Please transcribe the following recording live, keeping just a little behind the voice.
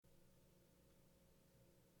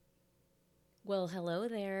Well, hello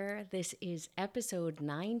there. This is episode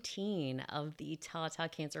 19 of the Tata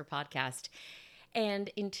Cancer Podcast.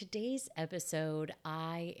 And in today's episode,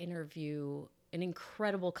 I interview an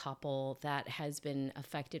incredible couple that has been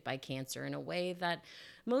affected by cancer in a way that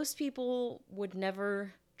most people would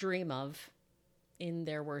never dream of in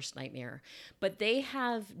their worst nightmare. But they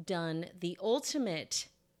have done the ultimate,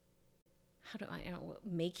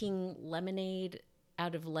 making lemonade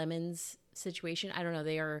out of lemons situation. I don't know.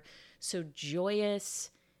 They are so joyous,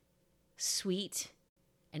 sweet,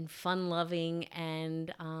 and fun loving.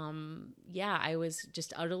 And I was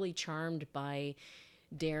just utterly charmed by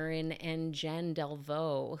Darren and Jen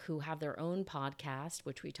Delvaux, who have their own podcast,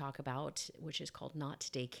 which we talk about, which is called Not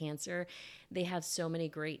Today Cancer. They have so many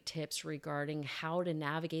great tips regarding how to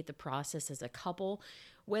navigate the process as a couple,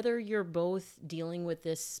 whether you're both dealing with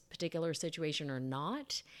this particular situation or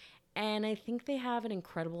not. And I think they have an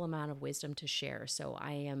incredible amount of wisdom to share. So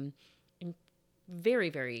I am very,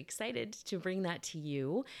 very excited to bring that to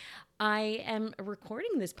you. I am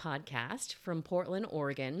recording this podcast from Portland,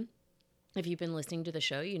 Oregon. If you've been listening to the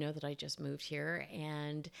show, you know that I just moved here.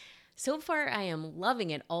 And so far, I am loving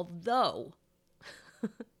it, although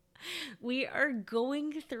we are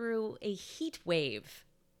going through a heat wave.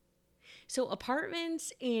 So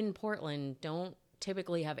apartments in Portland don't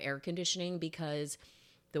typically have air conditioning because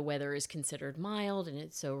the weather is considered mild and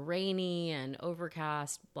it's so rainy and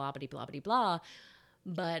overcast, blah, blah, blah, blah, blah.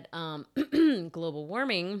 But global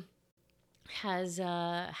warming has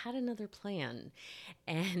had another plan.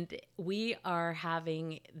 And we are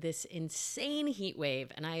having this insane heat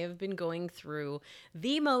wave. And I have been going through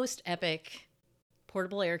the most epic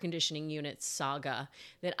portable air conditioning unit saga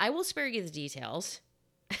that I will spare you the details.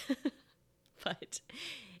 But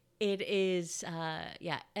it is,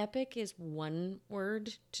 epic is one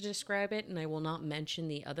word to describe it, and I will not mention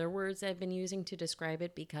the other words I've been using to describe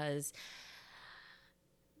it because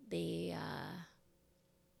those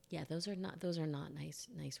are not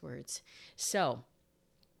nice words. So,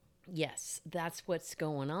 yes, that's what's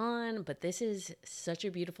going on, but this is such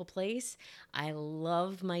a beautiful place. I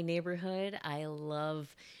love my neighborhood. I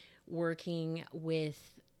love working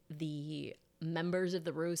with the members of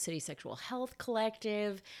the Rose City Sexual Health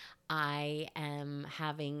Collective. I am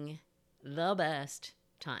having the best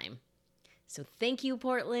time. So thank you,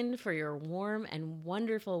 Portland, for your warm and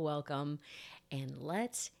wonderful welcome. And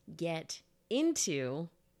let's get into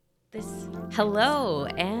this. Hello,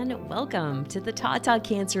 and welcome to the Tata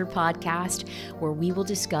Cancer Podcast, where we will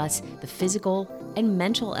discuss the physical and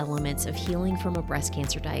mental elements of healing from a breast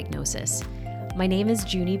cancer diagnosis. My name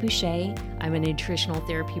is Junie Boucher. I'm a nutritional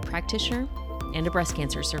therapy practitioner and a breast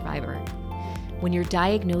cancer survivor. When you're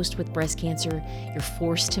diagnosed with breast cancer, you're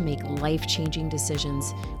forced to make life-changing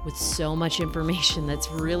decisions with so much information that's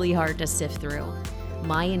really hard to sift through.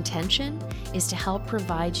 My intention is to help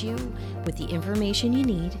provide you with the information you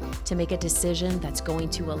need to make a decision that's going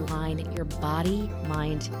to align your body,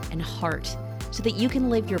 mind, and heart so that you can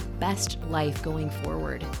live your best life going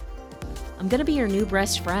forward. I'm going to be your new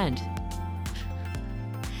breast friend.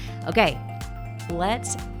 Okay,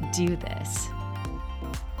 let's do this.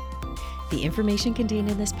 The information contained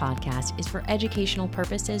in this podcast is for educational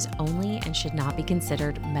purposes only and should not be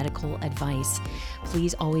considered medical advice.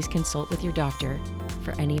 Please always consult with your doctor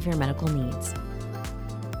for any of your medical needs.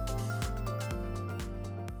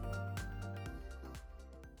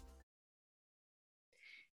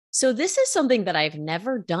 So this is something that I've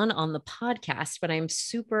never done on the podcast, but I'm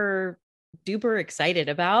super duper excited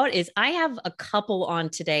about is I have a couple on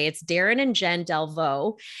today. It's Darren and Jen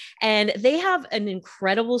Delvaux, and they have an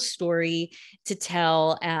incredible story to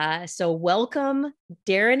tell. So welcome,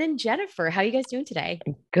 Darren and Jennifer. How are you guys doing today?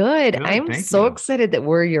 Good. I'm so excited that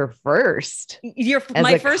we're your first. You're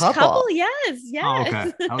my first couple. Yes. Oh,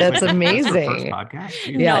 okay. That's amazing. First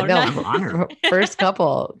podcast. Yeah, no, I'm honored. First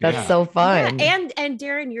couple. That's so fun. Yeah. And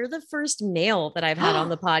Darren, you're the first male that I've had on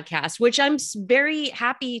the podcast, which I'm very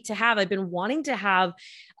happy to have. I've been wanting to have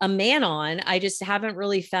a man on. I just haven't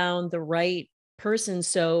really found the right person.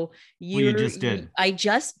 So you just did. I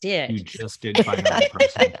just did. You just did find the right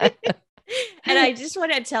person. And I just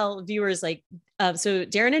want to tell viewers, so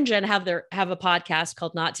Darren and Jen have a podcast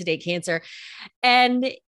called Not Today Cancer, and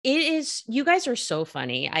you guys are so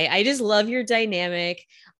funny. I just love your dynamic,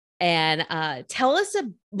 and tell us a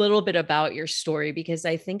little bit about your story because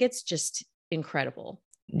I think it's just incredible.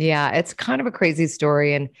 Yeah, it's kind of a crazy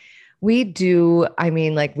story, and we've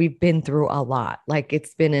been through a lot. Like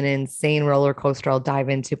it's been an insane roller coaster. I'll dive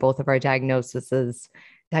into both of our diagnoses.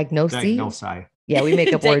 Yeah, we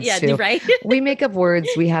make up words too. Right. We make up words.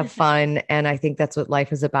 We have fun. And I think that's what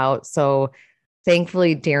life is about. So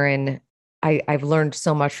thankfully, Darren I've learned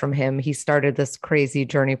so much from him. He started this crazy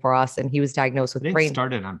journey for us, and he was diagnosed with They brain.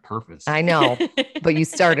 started on purpose. I know, but you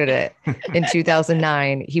started it in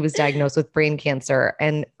 2009. He was diagnosed with brain cancer.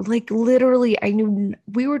 And like, literally, I knew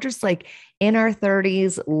we were just like in our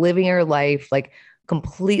 30s, living our life, like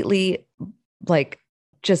completely, like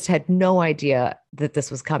just had no idea that this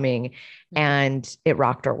was coming, and it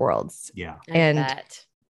rocked our worlds. Yeah. And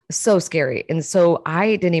so scary. And so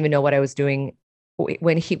I didn't even know what I was doing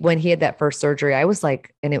when he had that first surgery. I was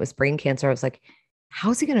like, and it was brain cancer. I was like,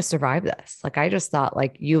 how's he going to survive this? Like, I just thought,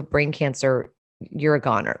 like, you have brain cancer, you're a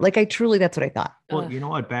goner. Like, that's what I thought. Well, you know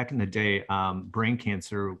what? Back in the day, brain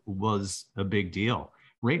cancer was a big deal.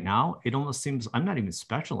 Right now, it almost seems I'm not even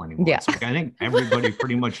special anymore. Yeah. It's like, I think everybody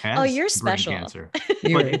pretty much has you're brain special. cancer.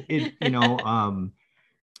 But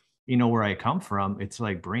where I come from, it's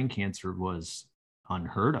like brain cancer was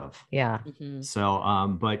unheard of. Yeah.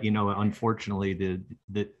 So, but unfortunately,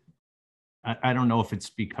 I don't know if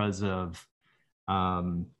it's because of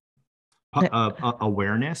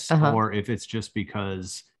awareness or if it's just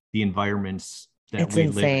because the environments that it's we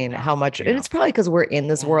insane live in how much, and it's probably because we're in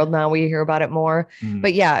this world now, we hear about it more.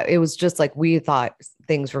 But yeah, it was just like, we thought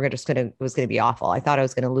things were it was going to be awful. I thought I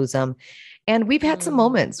was going to lose him. And we've had some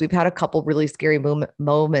moments. We've had a couple really scary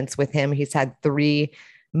moments with him. He's had 3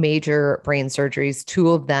 major brain surgeries. 2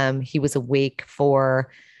 of them, he was awake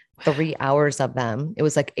for 3 hours of them. It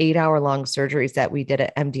was like 8-hour-long surgeries that we did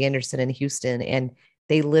at MD Anderson in Houston. And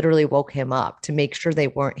they literally woke him up to make sure they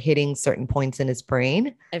weren't hitting certain points in his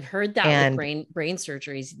brain. I've heard that with brain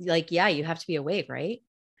surgeries. Like, yeah, you have to be awake, right?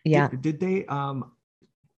 Yeah. Did they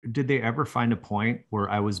ever find a point where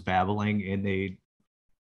I was babbling and they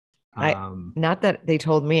not that they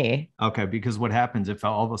told me. Okay, because what happens if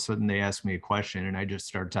all of a sudden they ask me a question and I just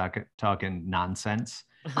start talking nonsense?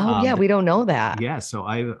 Oh yeah, we don't know that. Yeah, so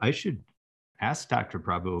I should ask Dr.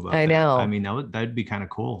 Prabhu about I know. I mean, that'd be kind of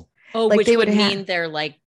cool. Oh, like, which would mean they're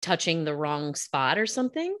like touching the wrong spot or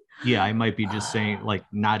something? Yeah, I might be just saying, like,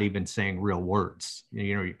 not even saying real words,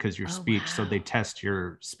 because your speech. Wow. So they test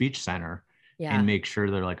your speech center and make sure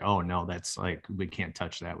they're like, oh no, that's like, we can't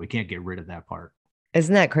touch that. We can't get rid of that part.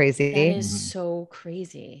 Isn't that crazy? That is so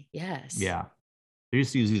crazy. Yes. Yeah. They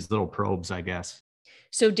used to use these little probes, I guess.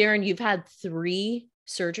 So Darren, you've had 3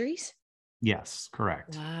 surgeries? Yes,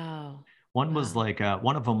 correct. Wow. One was like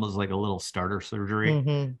one of them was like a little starter surgery.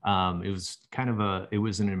 It was it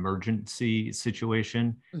was an emergency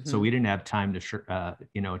situation, so we didn't have time to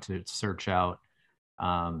to search out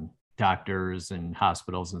doctors and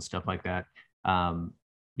hospitals and stuff like that.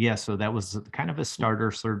 Yeah, so that was kind of a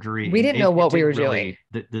starter surgery. We didn't know what we were doing.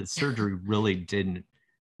 The surgery really didn't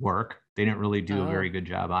work. They didn't really do a very good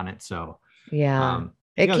job on it. So yeah,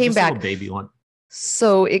 it came back. A baby one.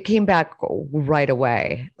 So it came back right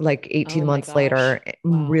away, like 18 months later,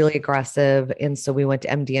 really aggressive. And so we went to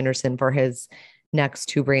MD Anderson for his next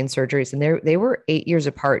 2 brain surgeries, and they were 8 years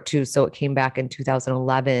apart too. So it came back in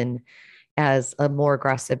 2011 as a more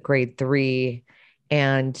aggressive grade 3.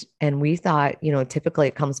 And we thought, typically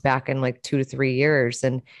it comes back in like 2 to 3 years,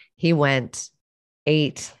 and he went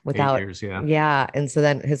 8 without 8 years, yeah. Yeah. And so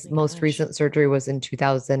then his most recent surgery was in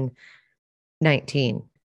 2019.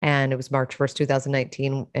 And it was March 1st,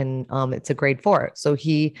 2019. And it's a grade 4. So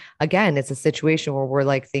it's a situation where we're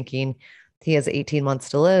like thinking he has 18 months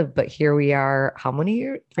to live, but here we are, how many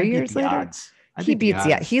years? 3 years later? He beats,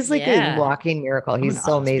 he's like a walking miracle. He's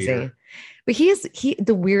so amazing. But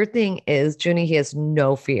the weird thing is, Junie, he has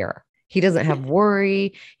no fear. He doesn't have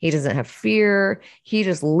worry. He doesn't have fear. He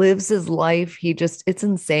just lives his life. It's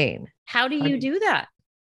insane. How do you do that?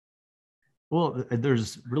 Well,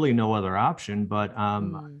 there's really no other option, but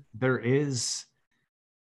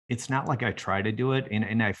it's not like I try to do it.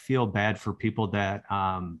 And I feel bad for people that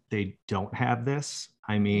they don't have this.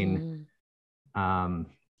 I mean,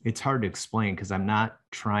 it's hard to explain because I'm not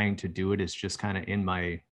trying to do it. It's just kind of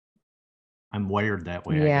I'm wired that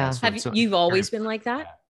way. Yeah. I guess. You've always been like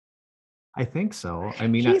that? I think so. I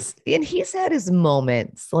mean, he's had his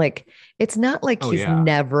moments. Like, it's not like he's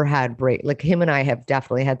never had like him and I have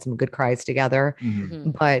definitely had some good cries together,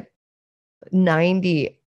 but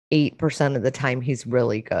 98% of the time he's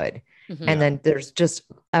really good. And then there's just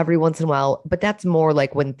every once in a while, but that's more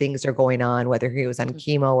like when things are going on, whether he was on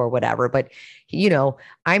chemo or whatever. But,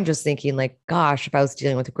 I'm just thinking like, gosh, if I was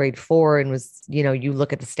dealing with a grade 4 and was, you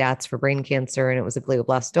look at the stats for brain cancer and it was a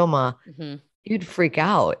glioblastoma, you'd freak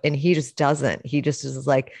out. And he just doesn't. He just is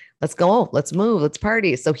like, let's go, let's move, let's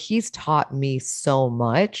party. So he's taught me so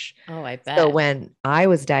much. Oh, I bet. So when I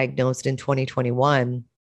was diagnosed in 2021,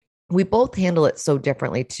 we both handle it so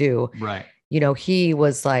differently too. Right. He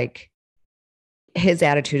was like, his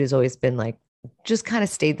attitude has always been like, just kind of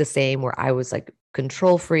stayed the same, where I was like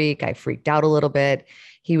control freak. I freaked out a little bit.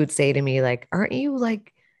 He would say to me, like, aren't you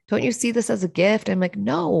like, don't you see this as a gift? I'm like,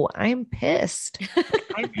 no, I'm pissed.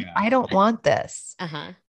 I don't want this.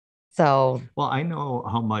 Uh-huh. So, well, I know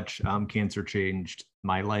how much cancer changed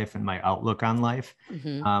my life and my outlook on life.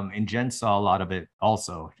 And Jen saw a lot of it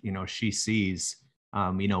also. You know, she sees,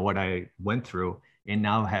 you know, what I went through, and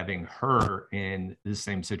now having her in the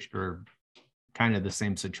same situation, or kind of the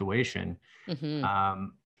same situation,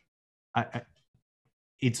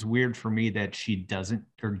 it's weird for me that she doesn't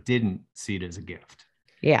or didn't see it as a gift.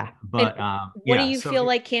 Yeah. But what do you feel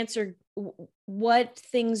like cancer, what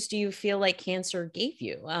things do you feel like cancer gave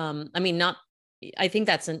you? I mean, I think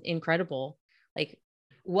that's an incredible, like,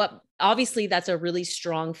 what, obviously that's a really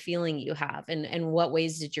strong feeling you have, and what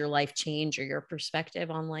ways did your life change, or your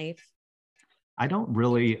perspective on life? I don't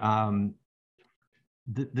really,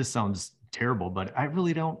 this sounds terrible, but I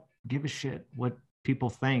really don't give a shit what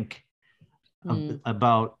people think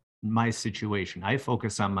about my situation. I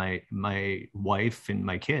focus on my wife and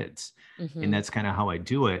my kids, and that's kind of how I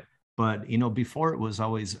do it. But, you know, before it was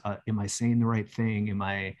always, am I saying the right thing? Am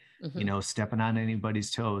I, you know, stepping on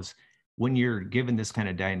anybody's toes? When you're given this kind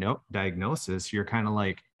of diagnosis, you're kind of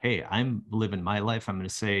like, hey, I'm living my life. I'm going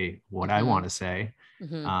to say what I want to say.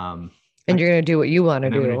 And you're going to do what you want to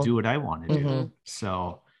do. I'm going to do what I want to do.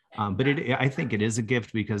 So, but I think it is a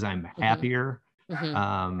gift because I'm happier.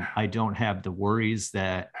 I don't have the worries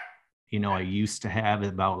that, you know, I used to have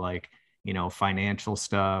about, like, you know, financial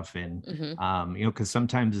stuff. And, you know, because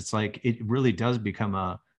sometimes it's like, it really does become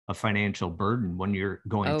a financial burden when you're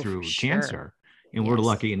going through cancer. And we're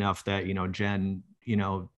lucky enough that, you know, Jen, you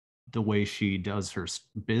know, the way she does her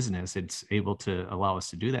business, it's able to allow us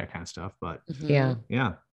to do that kind of stuff. But yeah.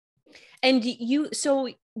 And so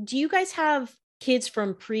do you guys have kids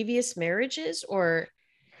from previous marriages, or?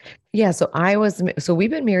 Yeah. So we've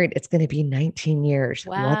been married. It's going to be 19 years.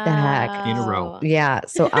 Wow. What the heck? In a row. Yeah.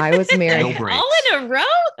 So I was married. No breaks. All in a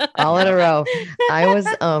row? All in a row. I was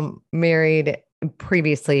married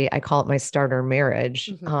previously. I call it my starter marriage.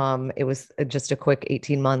 It was just a quick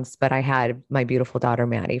 18 months, but I had my beautiful daughter,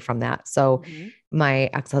 Maddie, from that. So my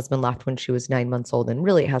ex-husband left when she was 9 months old, and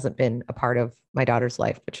really hasn't been a part of my daughter's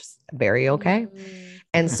life, which is very okay.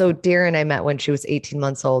 And so Darren, I met when she was 18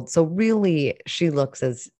 months old. So really she looks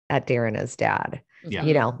at Darren as dad,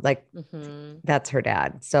 you know, like that's her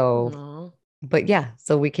dad. So, but yeah,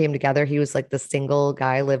 so we came together. He was like the single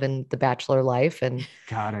guy living the bachelor life. And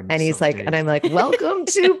God, and he's like, and I'm like, welcome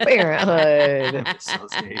to parenthood.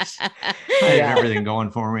 I have everything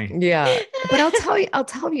going for me. Yeah. But I'll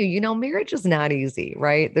tell you, you know, marriage is not easy,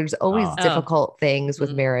 right? There's always difficult things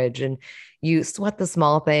with marriage, and you sweat the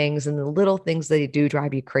small things, and the little things that you do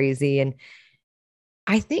drive you crazy. And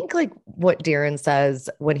I think like what Darren says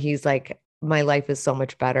when he's like, my life is so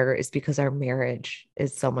much better, is because our marriage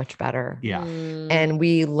is so much better. Yeah. And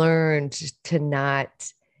we learned to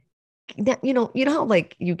not, you know how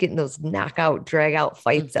like you get in those knockout, drag out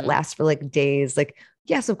fights that last for like days. Like,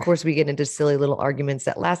 yes, of course we get into silly little arguments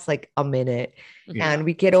that last like a minute, and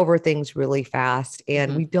we get over things really fast,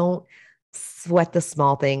 and we don't sweat the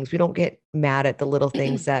small things. We don't get mad at the little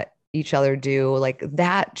things that each other do. Like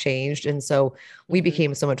that changed. And so we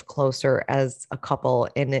became so much closer as a couple,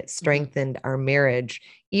 and it strengthened our marriage,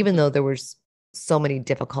 even though there was so many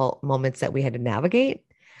difficult moments that we had to navigate.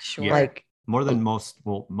 Sure. Like more than most,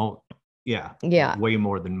 way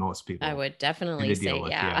more than most people. I would definitely say,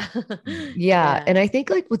 yeah. And I think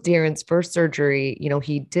like with Darren's first surgery, you know,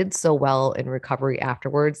 he did so well in recovery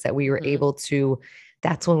afterwards that we were able to,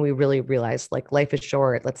 that's when we really realized like life is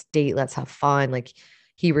short. Let's date, let's have fun. Like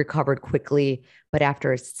he recovered quickly, but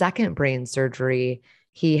after his second brain surgery,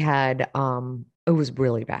 he had, it was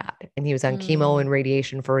really bad. And he was on chemo and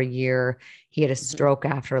radiation for a year. He had a stroke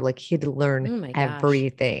after, like he had to learn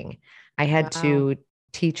everything. I had to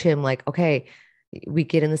teach him like, okay, we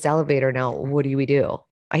get in this elevator now. What do we do?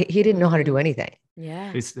 He didn't know how to do anything.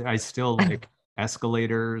 Yeah. I still like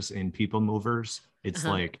escalators and people movers. It's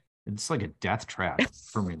like a death trap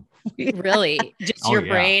for me. Really? Just your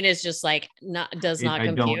brain is just like does not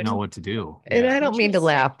compute. I don't know what to do. And I don't mean to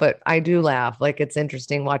laugh, but I do laugh. Like it's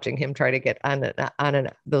interesting watching him try to get on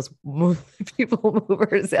those people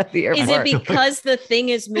movers at the airport. Is it because the thing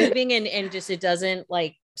is moving and just it doesn't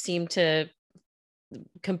like seem to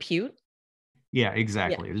compute? Yeah,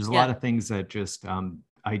 exactly. There's a lot of things that just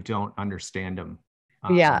I don't understand them.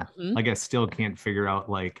 Like I still can't figure out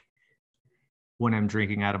like when I'm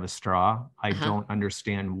drinking out of a straw, I don't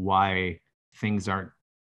understand why things aren't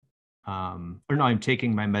I'm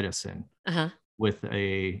taking my medicine and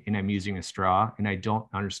I'm using a straw, and I don't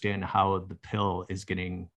understand how the pill is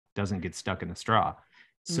getting doesn't get stuck in the straw.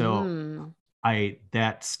 So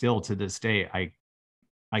that still to this day,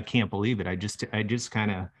 I can't believe it. I just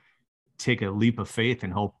kind of take a leap of faith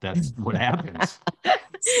and hope that's what happens.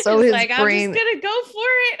 So his like, brain, I'm just gonna go for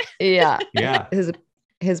it. Yeah. Yeah.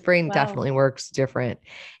 His brain definitely works different.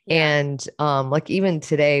 Yeah. And like even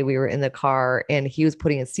today we were in the car and he was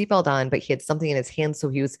putting his seatbelt on, but he had something in his hand. So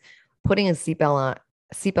he was putting his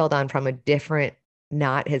seatbelt on from a different,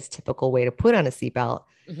 not his typical way to put on a seatbelt.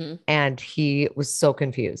 And he was so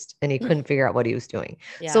confused and he couldn't figure out what he was doing.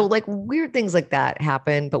 Yeah. So like weird things like that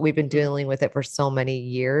happen, but we've been dealing with it for so many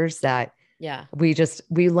years that we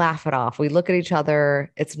laugh it off. We look at each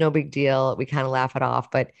other. It's no big deal. We kind of laugh it off.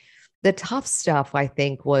 But the tough stuff, I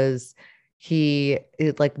think, was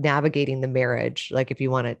like navigating the marriage. Like if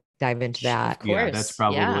you want to dive into that. Of course. Yeah, that's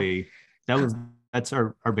probably, that's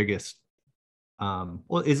our biggest,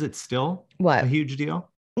 well, is it still a huge deal?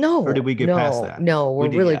 No, or did we get past that? No, we're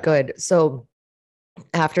really good. So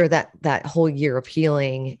after that whole year of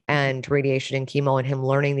healing and radiation and chemo and him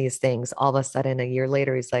learning these things, all of a sudden a year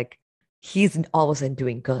later, he's all of a sudden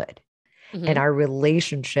doing good. And our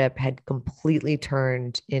relationship had completely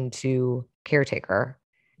turned into caretaker.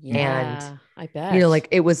 And I bet, like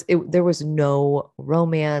there was no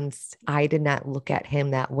romance. I did not look at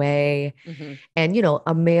him that way. And,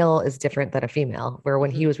 a male is different than a female, where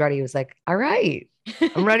when he was ready, he was like, all right,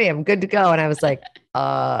 I'm ready. I'm good to go. And I was like,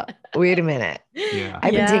 wait a minute. Yeah.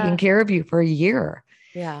 I've been taking care of you for a year.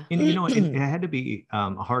 Yeah. And, it had to be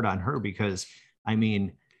hard on her because, I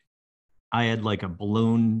mean, I had like a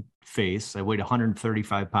balloon face. I weighed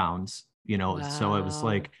 135 pounds, so it was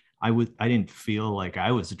like, I didn't feel like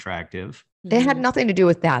I was attractive. It had nothing to do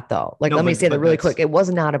with that though. Like, let me say that really quick. It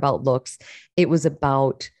was not about looks. It was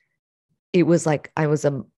like, I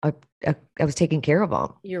was taking care of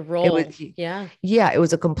him. Your role. It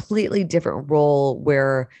was a completely different role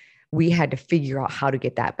where we had to figure out how to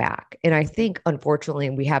get that back. And I think, unfortunately,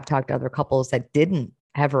 we have talked to other couples that didn't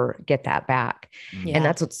ever get that back. And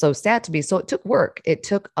that's what's so sad to me. So it took work. It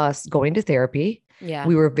took us going to therapy. Yeah.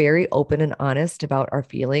 We were very open and honest about our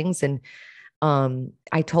feelings. And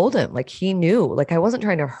I told him, like, he knew, like, I wasn't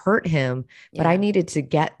trying to hurt him, but I needed to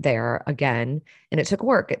get there again. And it took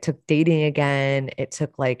work. It took dating again. It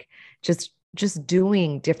took like just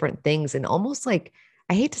doing different things, and almost like,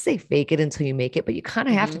 I hate to say fake it until you make it, but you kind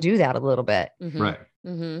of have to do that a little bit. Right.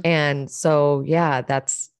 And so,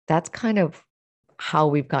 that's kind of how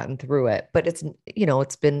we've gotten through it. But it's,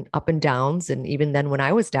 it's been up and downs. And even then when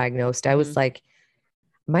I was diagnosed, I was like,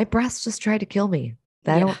 my breasts just tried to kill me.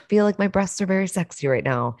 I don't feel like my breasts are very sexy right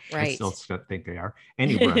now. Right. I still think they are.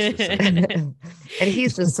 Any breast is sexy. And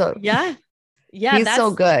he's just so, he's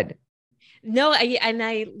so good. No,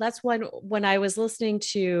 that's when I was listening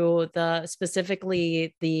to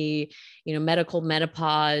specifically the, medical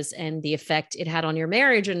menopause and the effect it had on your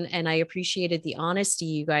marriage. And I appreciated the honesty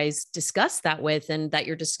you guys discussed that with, and that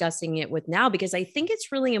you're discussing it with now, because I think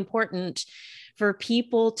it's really important for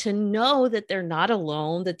people to know that they're not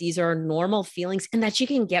alone, that these are normal feelings, and that you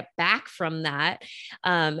can get back from that.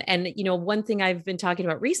 And, one thing I've been talking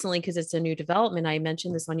about recently, because it's a new development, I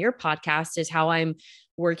mentioned this on your podcast, is how I'm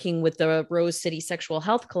working with the Rose City Sexual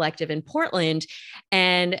Health Collective in Portland.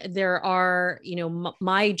 And there are,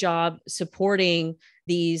 my job supporting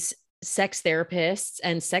these sex therapists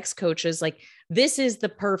and sex coaches. Like, this is the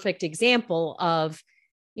perfect example of,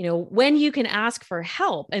 when you can ask for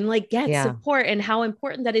help and like get support, and how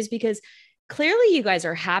important that is, because clearly you guys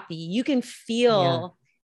are happy. You can feel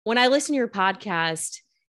when I listen to your podcast,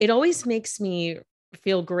 it always makes me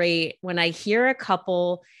feel great when I hear a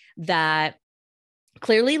couple that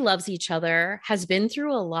clearly loves each other, has been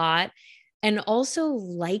through a lot, and also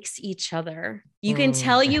likes each other. You can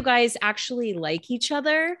tell you guys actually like each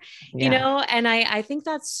other, and I think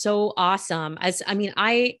that's so awesome.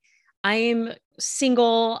 I am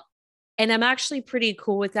single, and I'm actually pretty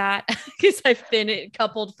cool with that because I've been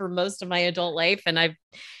coupled for most of my adult life. And I've,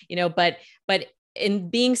 but in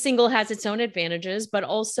being single has its own advantages, but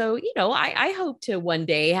also, I hope to one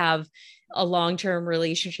day have a long-term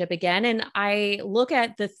relationship again. And I look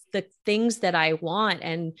at the things that I want,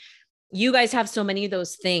 and you guys have so many of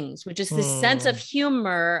those things, which is this sense of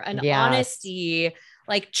humor and honesty,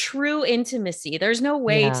 like true intimacy. There's no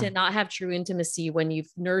way to not have true intimacy when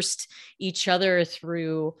you've nursed each other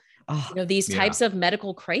through, these types of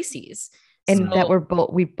medical crises. And that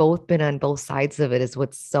we've both been on both sides of it is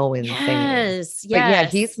what's so insane. Yes. But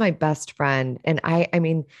he's my best friend. And I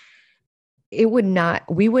mean, we would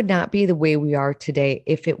not be the way we are today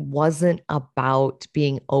if it wasn't about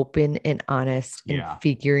being open and honest and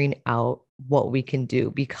figuring out what we can do,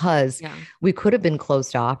 because we could have been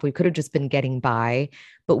closed off. We could have just been getting by,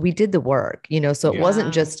 but we did the work, so it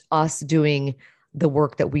wasn't just us doing the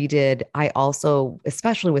work that we did. I also,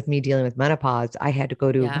 especially with me dealing with menopause, I had to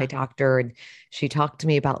go to my doctor, and she talked to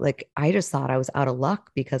me about I just thought I was out of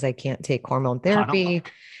luck because I can't take hormone therapy.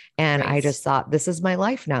 And I just thought, this is my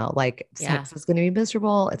life now. Sex is going to be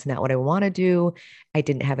miserable. It's not what I want to do. I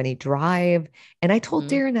didn't have any drive. And I told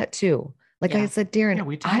Darren that too. I said, Darren,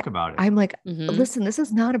 we talk about it. I'm like, listen, this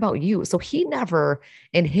is not about you. So he never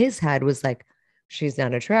in his head was like, she's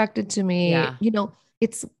not attracted to me. Yeah.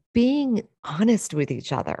 It's being honest with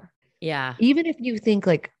each other. Yeah. Even if you think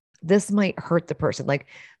this might hurt the person, I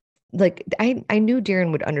knew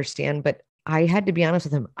Darren would understand, but I had to be honest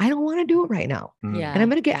with him. I don't want to do it right now. Yeah. And I'm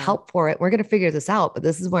going to get help for it. We're going to figure this out, but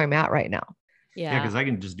this is where I'm at right now. Yeah. Because I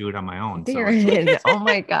can just do it on my own. Darren, oh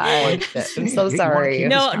my God. I'm so sorry.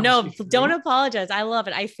 No, don't apologize. I love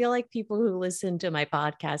it. I feel like people who listen to my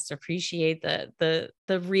podcast appreciate the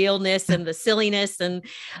realness and the silliness. And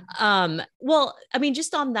well, I mean,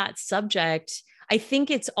 just on that subject, I think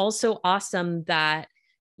it's also awesome that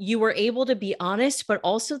you were able to be honest, but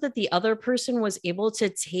also that the other person was able to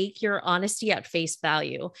take your honesty at face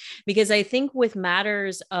value. Because I think with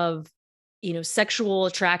matters of, sexual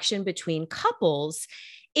attraction between couples,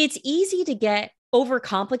 it's easy to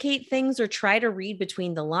overcomplicate things or try to read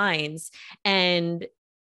between the lines. And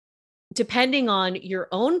depending on your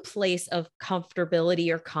own place of comfortability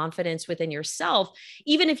or confidence within yourself,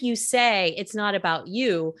 even if you say it's not about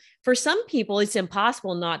you, for some people, it's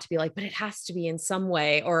impossible not to be like, but it has to be in some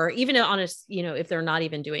way, or even honest, if they're not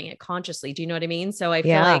even doing it consciously. Do you know what I mean? So I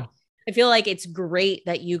feel like it's great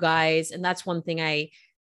that you guys, and that's one thing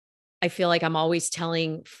I feel like I'm always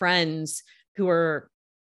telling friends who are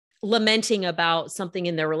lamenting about something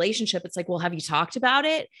in their relationship. It's like, well, have you talked about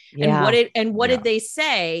it? Yeah. And what did they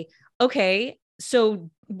say? Okay, so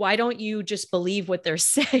why don't you just believe what they're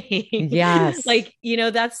saying? Yes.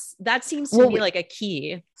 That seems to me like a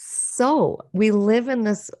key. So we live in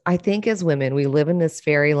this, I think as women, we live in this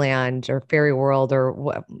fairyland or fairy world or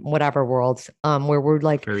whatever world, where we're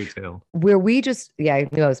like fairy tale, where we just, I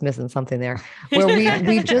knew I was missing something there, where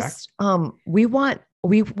we just,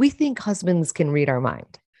 we think husbands can read our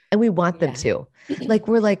mind, and we want them to.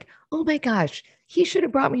 We're like, oh my gosh, he should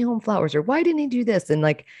have brought me home flowers, or why didn't he do this?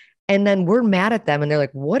 And then we're mad at them, and they're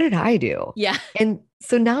like, what did I do? Yeah. And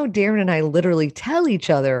so now Darren and I literally tell each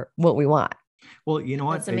other what we want. Well, you know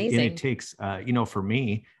what? That's amazing. And it takes, for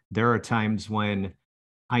me, there are times when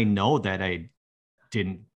I know that I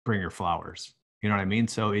didn't bring her flowers. You know what I mean?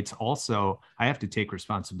 So it's also, I have to take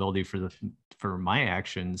responsibility for my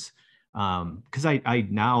actions. Cause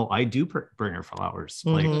I do bring her flowers,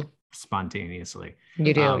 like spontaneously.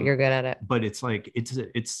 You do, you're good at it. But it's like,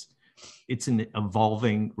 it's an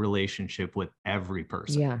evolving relationship with every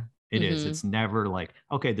person. Yeah. It is. It's never like,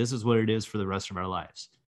 okay, this is what it is for the rest of our lives.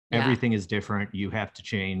 Yeah. Everything is different. You have to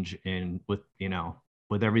change. And with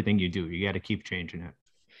everything you do, you got to keep changing it.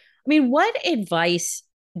 I mean, what advice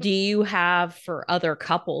do you have for other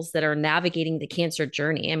couples that are navigating the cancer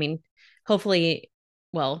journey? I mean, hopefully,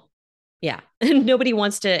 well, yeah, nobody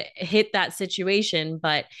wants to hit that situation,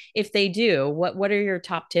 but if they do, what are your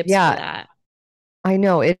top tips for that? I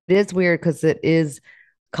know it is weird because it is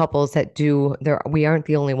couples that do there. We aren't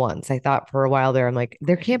the only ones. I thought for a while there, I'm like,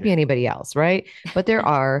 there can't be anybody else, right? But there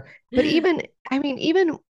are. But even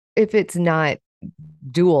if it's not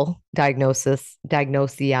dual diagnosis,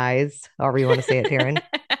 however you want to say it, Darren.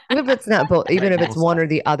 Even if it's not both, even if it's one or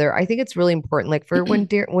the other, I think it's really important. Like for when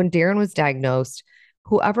Darren was diagnosed,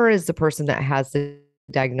 whoever is the person that has the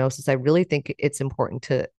diagnosis, I really think it's important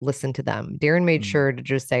to listen to them. Darren made sure to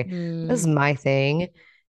just say, this is my thing.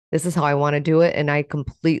 This is how I want to do it. And I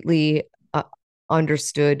completely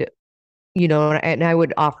understood, and I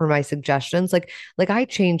would offer my suggestions. Like I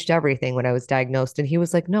changed everything when I was diagnosed, and he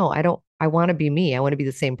was like, no, I want to be me. I want to be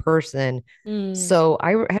the same person. So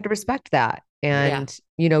I had to respect that. And,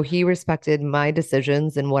 he respected my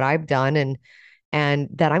decisions and what I've done, and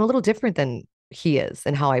that I'm a little different than he is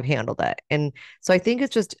and how I've handled it. And so I think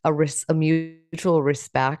it's just a mutual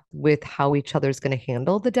respect with how each other's going to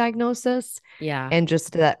handle the diagnosis. Yeah. And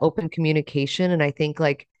just that open communication. And I think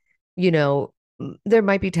there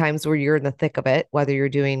might be times where you're in the thick of it, whether you're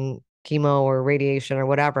doing chemo or radiation or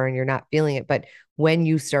whatever, and you're not feeling it. But when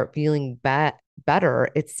you start feeling better,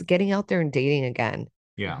 it's getting out there and dating again.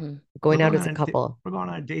 Yeah. Going out as a couple. We're going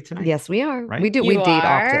on a date tonight. Yes, we are. Right? We do. We date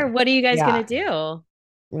often. What are you guys going to do?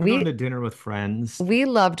 We're going to dinner with friends. We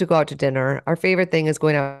love to go out to dinner. Our favorite thing is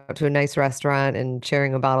going out to a nice restaurant and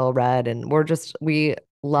sharing a bottle of red. And we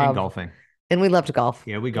love and golfing. And we love to golf.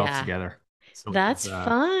 Yeah, we golf together. So that's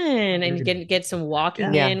fun. And get some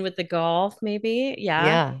walking in with the golf, maybe.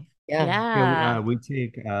 Yeah. Yeah. Yeah. We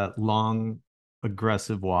take long,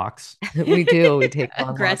 aggressive walks We do. We take long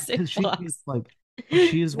walks. Aggressive because she's walks. like,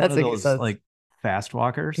 she is one That's of what he those says. like fast He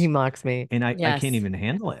walkers, mocks me. and I can't Yes. even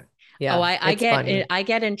handle it. Oh, Yeah. I It's funny. I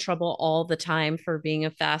get in trouble all the time for being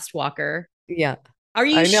a fast walker. Yeah. Are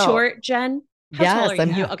you I know. short, Jen? How tall are Yes, I'm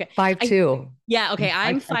you? Yeah, Okay. five I two. Yeah, okay.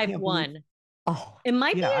 I'm I five can't believe. one. Oh, It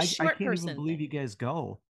might be Yeah, a I short can't even person believe thing. you guys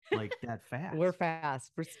go like that we're fast.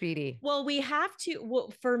 fast. We're speedy. Well, we have to.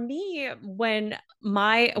 Well, for me, when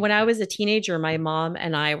I was a teenager, my mom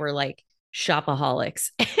and I were like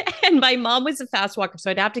shopaholics, and my mom was a fast walker,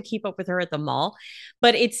 so I'd have to keep up with her at the mall.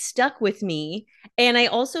 But it stuck with me, and I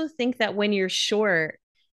also think that when you're short,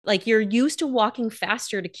 like you're used to walking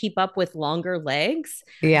faster to keep up with longer legs.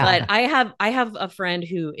 Yeah. But I have a friend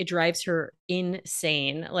who it drives her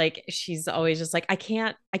insane. Like she's always just like, I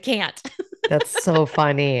can't. That's so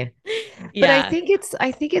funny. But Yeah.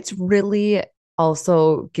 I think it's really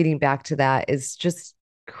also getting back to that is just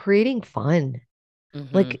creating fun. Hmm.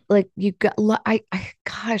 Like you got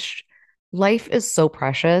gosh, life is so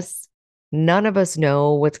precious. None of us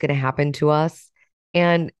know what's going to happen to us.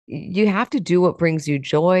 And you have to do what brings you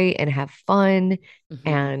joy and have fun Hmm.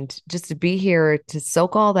 and just to be here to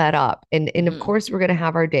soak all that up. And of Hmm. course we're going to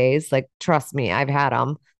have our days. Like trust me, I've had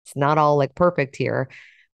them. It's not all like perfect here.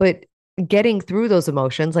 But getting through those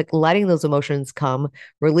emotions, like letting those emotions come,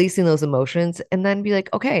 releasing those emotions and then be like,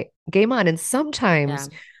 "Okay, game on." And Yeah. sometimes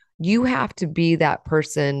you have to be that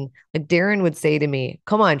person. Like Darren would say to me,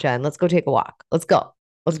 "Come on, Jen, let's go take a walk. Let's go.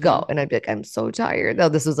 Let's Hmm. go." And I'd be like, "I'm so tired." No,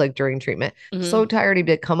 this was like during treatment. Hmm. So tired. He'd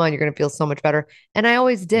be like, "Come on, you're going to feel so much better." And I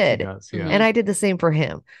always And she did. does, yeah. And Hmm. I did the same for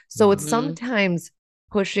him. So it's Mhm. Hmm. sometimes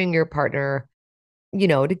pushing your partner,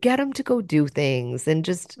 to get them to go do things and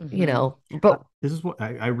just, Hmm. but This is what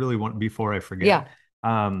I really want before I forget. yeah,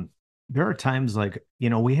 Um, there are times like,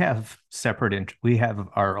 we have we have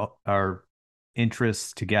our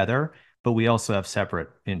interests together, but we also have separate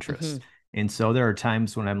interests. Hmm. And so there are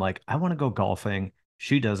times when I'm like, I want to go golfing.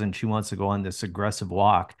 She doesn't. She wants to go on this aggressive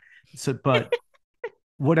walk. So, but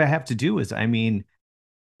what I have to do is,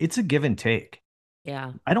 it's a give and take.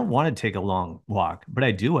 Yeah. I don't want to take a long walk, but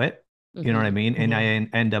I do it. You know what I Hmm. mean? And I mhm.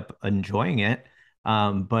 end up enjoying it.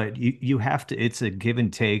 But you have to, it's a give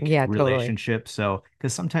and take Yeah, totally. relationship. So,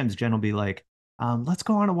 because sometimes Jen will be like, let's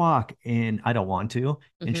go on a walk. And I don't want to.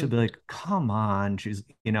 And she'll Hmm. be like, come on. And he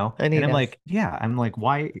And I'm does. like, yeah, I'm like,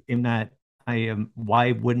 why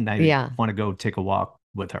wouldn't I Yeah. want to go take a walk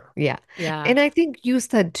with her? Yeah. Yeah. And I think you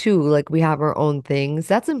said too, like we have our own things.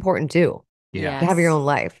 That's important too, Yeah. to have your Yes, own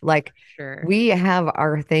life. Like sure. we have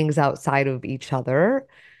our things outside of each other.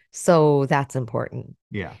 So that's important.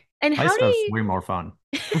 Yeah. And My how do stuff's you way more fun.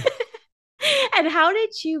 and how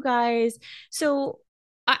did you guys so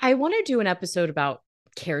I want to do an episode about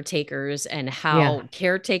caretakers and Yeah. how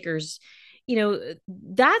caretakers,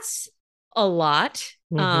 that's a lot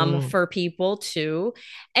Hmm. for people too.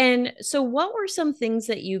 And so what were some things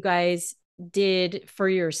that you guys did for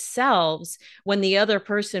yourselves when the other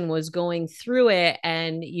person was going through it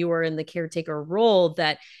and you were in the caretaker role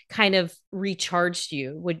that kind of recharged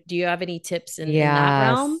you? Do you have any tips in that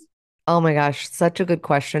realm? Yes. Oh my gosh, such a good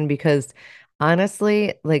question because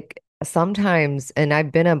honestly, like sometimes, and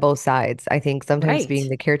I've been on both sides, I think sometimes Right. being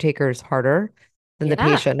the caretaker is harder than the Yeah.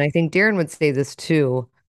 patient. And I think Darren would say this too,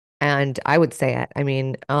 and I would say it. I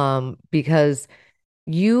mean, because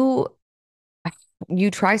you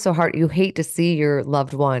you try so hard, you hate to see your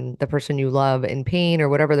loved one, the person you love in pain or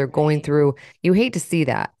whatever they're going Right. through. You hate to see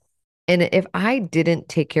that. And if I didn't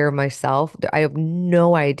take care of myself, I have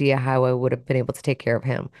no idea how I would have been able to take care of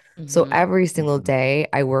him. So Hmm. every single Mhm. day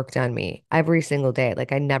I worked on me, every single day.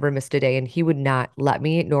 Like I never missed a day, and he would not let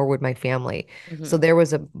me, nor would my family. So Hmm. there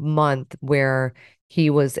was a month where he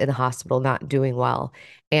was in the hospital, not doing well.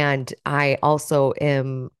 And I also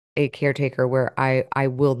am a caretaker where I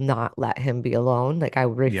will not let him be alone. Like I Yeah.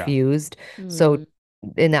 refused. So Mm.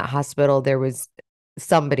 in that hospital, there was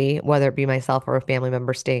somebody, whether it be myself or a family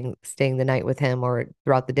member staying the night with him or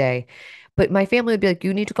throughout the day. But my family would be like,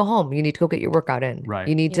 you need to go home. You need to go get your workout in. Right.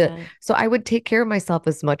 You need to. Yeah. So I would take care of myself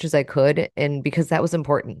as much as I could. And because that was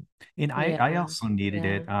important. And I Yeah. also needed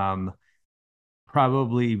Yeah. it.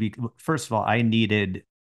 Probably first of all, I needed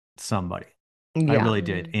somebody. I Yeah. really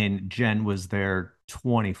did. Mm. And Jen was there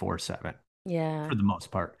 24/7 Yeah. for the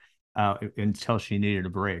most part, until she needed a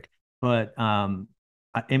break. But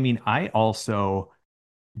I mean, I also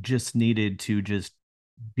just needed to just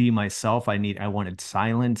be myself. I wanted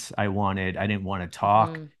silence. I didn't want to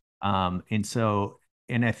talk. Hmm. And so,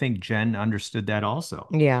 and I think Jen understood that also.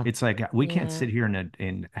 Yeah. It's like we can't Yeah. sit here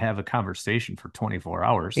and have a conversation for 24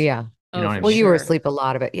 hours. Yeah. You know what I Well, mean? you were asleep a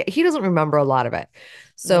lot of it. Yeah, he doesn't remember a lot of it.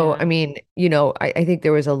 So, I mean, I think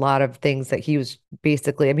there was a lot of things that he was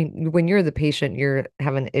basically, I mean, when you're the patient, you're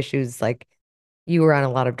having issues like you were on a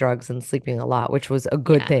lot of drugs and sleeping a lot, which was a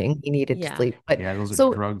good thing. He needed to sleep. But yeah, those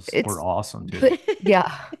so drugs were it's, awesome too. but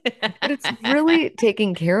yeah, but it's really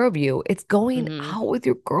taking care of you. It's going out with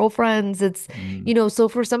your girlfriends. It's, so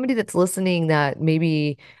for somebody that's listening that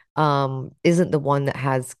maybe isn't the one that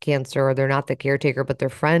has cancer or they're not the caretaker, but their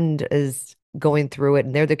friend is going through it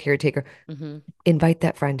and they're the caretaker, invite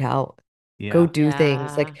that friend out. Go do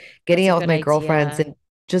things like getting out with my girlfriends and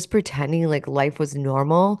just pretending like life was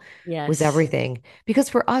normal was everything. Because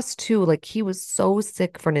for us too, like he was so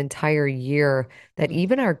sick for an entire year that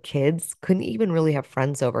even our kids couldn't even really have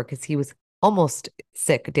friends over because he was almost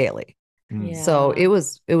sick daily. So it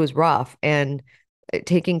was rough. And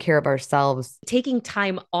taking care of ourselves. Taking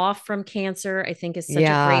time off from cancer, I think, is such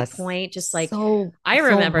a great point. Just like I so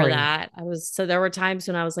remember important. that. There were times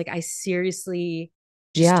when I was like, I seriously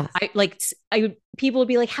Yeah. people would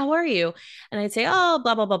be like, how are you? And I'd say, oh,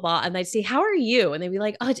 blah, blah, blah, blah. And I'd say, how are you? And they'd be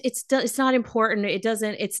like, oh, it's not important.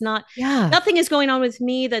 It's not, nothing is going on with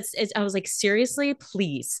me. I was like, seriously,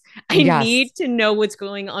 please, I need to know what's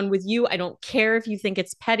going on with you. I don't care if you think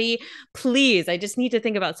it's petty, please. I just need to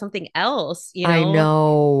think about something else, I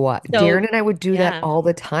know. Darren and I would do that all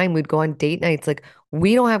the time. We'd go on date nights. Like,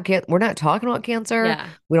 we don't have cancer. We're not talking about cancer.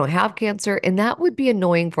 We don't have cancer. And that would be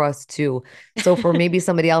annoying for us too. So for maybe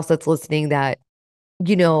somebody else that's listening that,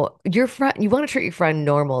 your friend, you want to treat your friend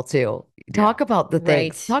normal too. Talk about the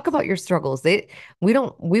things, talk about your struggles.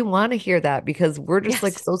 We want to hear that because we're just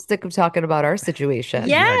like so sick of talking about our situation.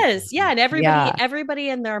 And everybody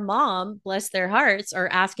and their mom, bless their hearts, are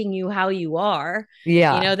asking you how you are.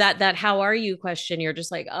 That how are you question, you're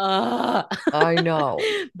just like, I know.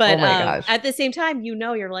 But oh my gosh. At the same time,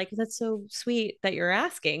 you're like, that's so sweet that you're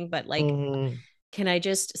asking, but like, can I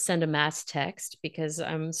just send a mass text because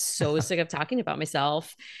I'm so sick of talking about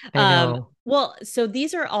myself? I know. Well, so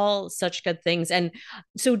these are all such good things. And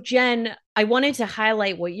so, Jen, I wanted to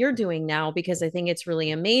highlight what you're doing now because I think it's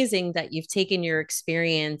really amazing that you've taken your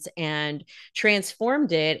experience and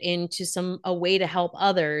transformed it into a way to help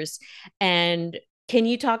others. And can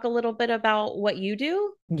you talk a little bit about what you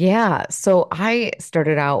do? Yeah. So I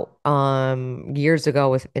started out years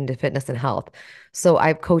ago into fitness and health. So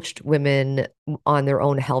I've coached women on their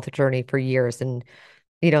own health journey for years. And,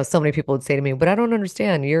 so many people would say to me, but I don't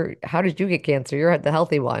understand. How did you get cancer? You're the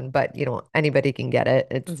healthy one, but anybody can get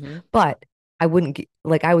it. But I wouldn't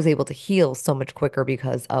I was able to heal so much quicker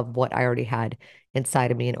because of what I already had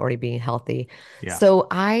inside of me and already being healthy. So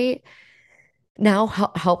I now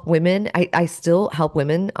help women. I still help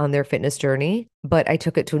women on their fitness journey, but I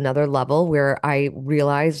took it to another level where I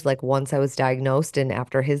realized like once I was diagnosed and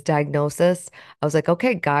after his diagnosis, I was like,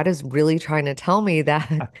 okay, God is really trying to tell me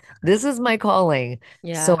that this is my calling.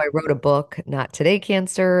 So I wrote a book, Not Today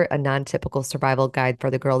Cancer, a non-typical survival guide for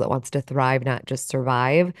the girl that wants to thrive, not just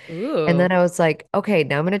survive. And then I was like, okay,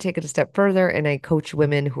 now I'm going to take it a step further. And I coach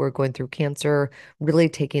women who are going through cancer, really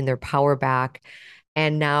taking their power back.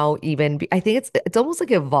 And now I think it's almost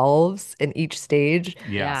like evolves in each stage.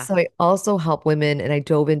 So I also help women and I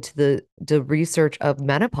dove into the research of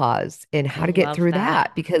menopause and how to get through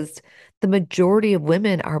that because the majority of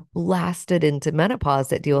women are blasted into menopause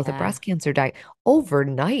that deal with a breast cancer diet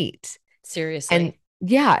overnight. Seriously.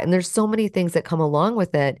 And there's so many things that come along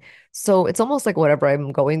with it. So it's almost like whatever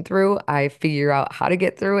I'm going through, I figure out how to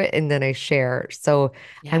get through it and then I share. So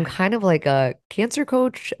I'm kind of like a cancer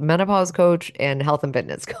coach, menopause coach, and health and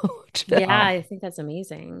fitness coach. I think that's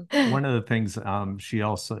amazing. One of the things she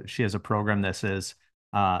has a program that says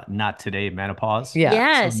not today menopause.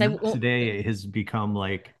 Yes. So today has become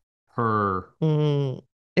like her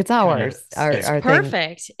it's ours. It's our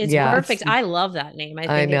perfect. Thing. It's perfect. I love that name. I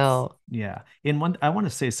think I know. And I want to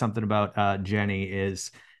say something about Jenny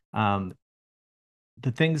is the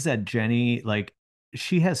things that Jenny, like,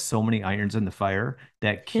 she has so many irons in the fire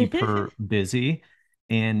that keep her busy.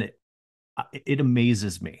 And it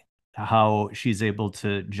amazes me how she's able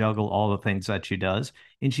to juggle all the things that she does.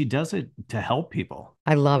 And she does it to help people.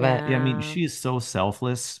 I love it. I mean, she's so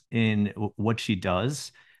selfless in what she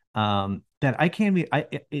does that I can't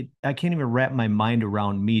even wrap my mind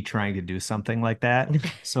around me trying to do something like that.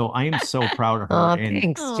 So I am so proud of her. And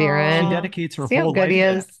thanks, Darren. She dedicates her whole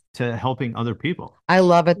life to helping other people. I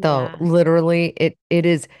love it though. Literally, it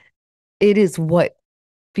is what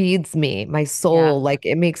feeds me, my soul. Like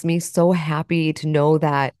it makes me so happy to know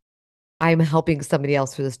that I'm helping somebody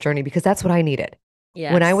else through this journey because that's what I needed.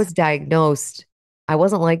 When I was diagnosed, I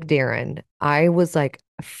wasn't like Darren. I was like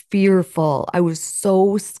fearful. I was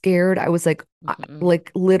so scared. I was like, Mm-hmm.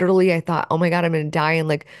 Like literally, I thought, oh my God, I'm going to die in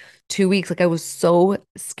like 2 weeks. Like I was so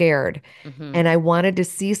scared Mm-hmm. and I wanted to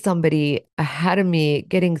see somebody ahead of me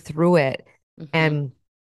getting through it Mm-hmm.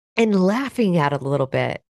 and laughing at it a little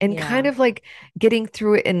bit and kind Yeah. of like getting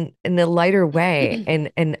through it in a lighter way.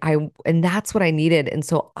 And that's what I needed. And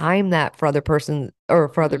so I'm that for other person or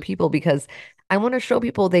for other Mm-hmm. people because I want to show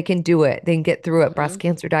people they can do it. They can get through it. Mm-hmm. Breast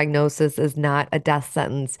cancer diagnosis is not a death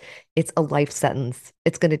sentence. It's a life sentence.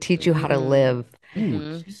 It's going to teach you how to live. Ooh,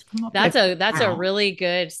 Mm-hmm. she's come up That's with a wow. really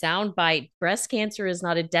good sound bite. Breast cancer is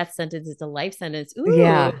not a death sentence, it's a life sentence.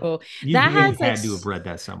 Yeah, Ooh, that You has had to have read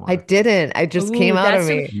that I somewhere. didn't. I just came ooh, out of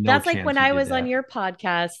me. No that's like when chance you I did was on that. your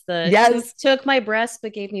podcast, the Yes. took my breasts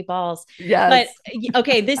but gave me balls. But Yes.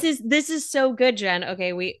 okay, this is so good, Jen.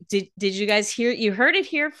 Okay, we did you guys hear, you heard it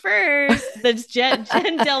here first. That's Jen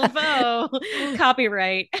Delvaux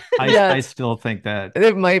copyright. I Yes. still think that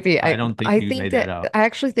It might be. I don't think I you think made that that up. I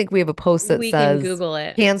actually think we have a post that We can says Google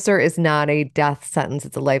it. cancer is not a death sentence,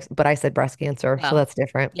 it's a life, but I said breast cancer, so Well, that's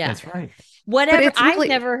different. yeah. That's right. But Whatever. it's I've really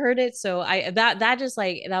never heard it, so I that just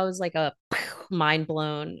like that was like a mind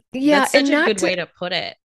blown. yeah, That's such and a not good to way to put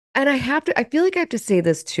it. and I feel like I have to say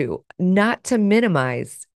this too, not to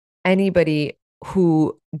minimize anybody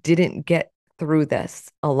who didn't get through this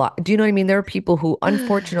a lot. Do you know what I mean? There are people who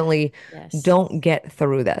unfortunately Yes. don't get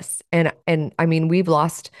through this. And I mean, we've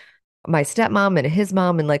lost my stepmom and his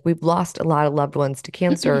mom and like we've lost a lot of loved ones to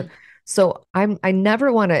cancer. So I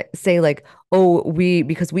never want to say like, oh, we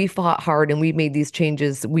because we fought hard and we made these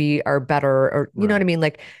changes, we are better or you know what I Right. mean?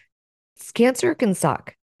 Like cancer can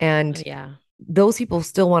suck. And Yeah. those people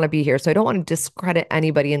still want to be here. So I don't want to discredit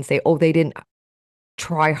anybody and say, oh, they didn't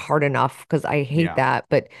try hard enough because I hate Yeah. that.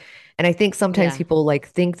 But, and I think sometimes Yeah. people like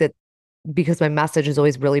think that because my message is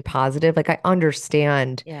always really positive, like I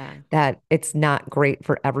understand Yeah. that it's not great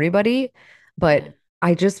for everybody, Yeah. but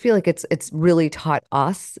I just feel like it's really taught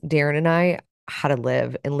us, Darren and I, how to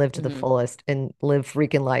live and live to the Hmm. fullest and live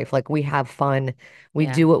freaking life. Like we have fun, we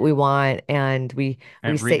Yeah. do what we want, and we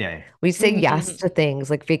Every say day. we say yes to things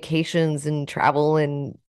like vacations and travel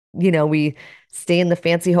and we stay in the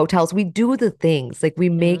fancy hotels. We do the things like we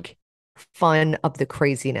Yeah. make fun of the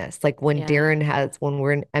craziness. Like Yeah. when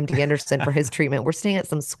we're in MD Anderson for his treatment, we're staying at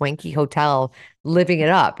some swanky hotel, living it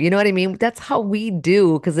up. You know what I mean? That's how we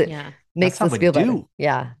do because it Yeah. That's makes how us we feel better. do.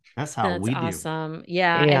 Yeah. That's how That's we do. awesome.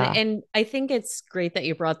 Yeah. And Yeah. and I think it's great that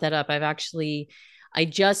you brought that up. I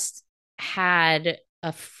just had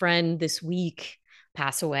a friend this week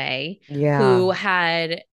pass away Yeah. who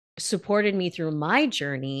had supported me through my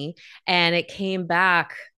journey, and it came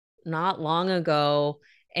back not long ago,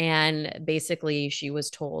 and basically she was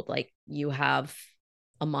told like you have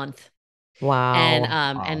a month, and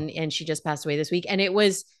Wow. and she just passed away this week, and it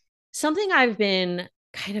was something I've been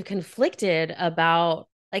kind of conflicted about,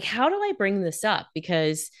 like how do I bring this up,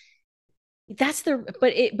 because that's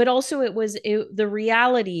the but also the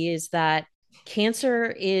reality is that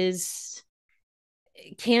cancer is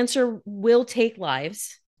cancer will take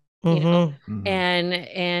lives, you know, Mm-hmm.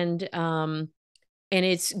 Mhm. and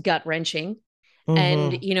it's gut wrenching,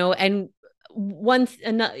 and Mm-hmm.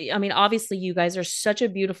 and I mean, obviously you guys are such a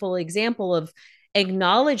beautiful example of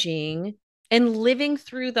acknowledging and living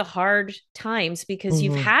through the hard times because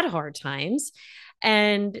you've Mm-hmm. had hard times,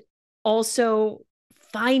 and also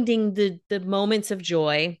finding the moments of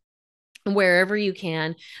joy wherever you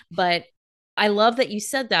can. But I love that you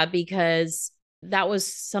said that, because that was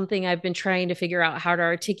something I've been trying to figure out how to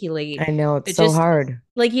articulate. I know it's It so just, hard.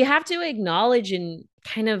 like, you have to acknowledge and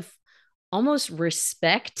kind of almost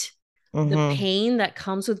respect the Mm-hmm. pain that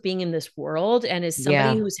comes with being in this world. And as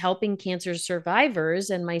somebody Yeah. who's helping cancer survivors,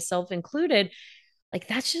 and myself included, like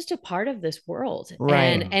that's just a part of this world, and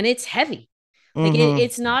Right. Mhm. it's heavy. Like Mm-hmm.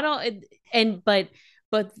 it's Yeah. not all, and but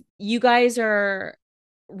you guys are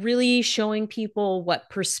really showing people what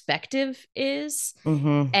perspective is,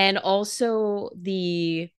 Mm-hmm. and also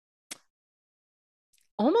the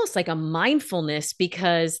almost like a mindfulness,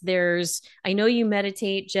 because I know you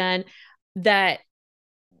meditate, Jen, that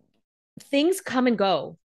things come and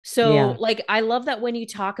go. So Yeah. like I love that when you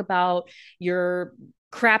talk about your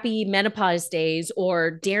crappy menopause days,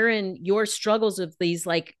 or Darren, your struggles of these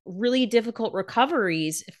like really difficult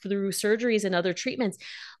recoveries through surgeries and other treatments,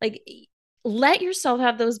 like let yourself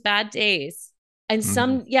have those bad days. And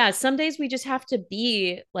Mhm. some days we just have to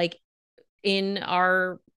be like in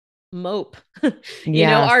our mope,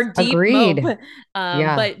 Yes. our deep mope. Agreed.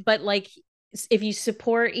 Yeah. But like if you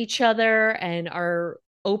support each other and are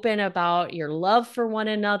open about your love for one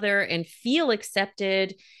another and feel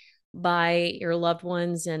accepted by your loved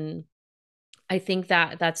ones, and I think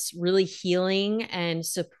that that's really healing and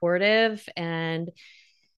supportive. And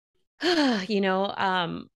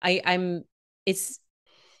I'm it's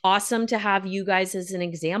awesome to have you guys as an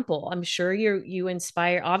example. I'm sure you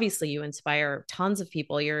inspire, obviously you inspire tons of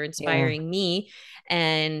people. You're inspiring me.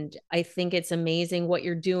 And I think it's amazing what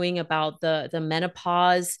you're doing about the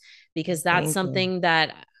menopause, because that's something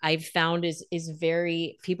that I've found is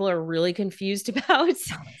very, people are really confused about.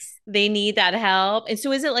 They need that help. And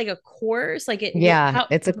so is it like a course? Like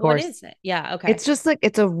it's a course. What is it? Yeah. Okay. It's just like,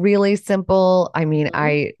 it's a really simple, I mean,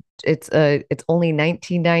 it's only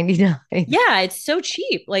 $19.99. Yeah, it's so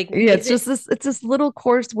cheap. Like, yeah, it's this little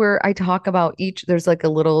course where I talk about there's like a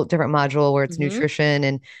little different module where it's nutrition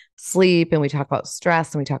and sleep, and we talk about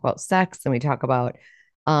stress, and we talk about sex, and we talk about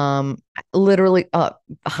literally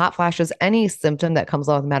hot flashes, any symptom that comes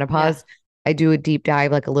along with menopause. I do a deep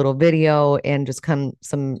dive, like a little video, and just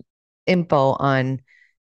some info on,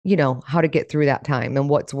 how to get through that time and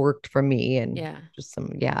what's worked for me, and just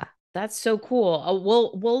That's so cool.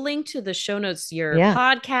 We'll link to the show notes, your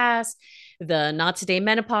podcast, the Not Today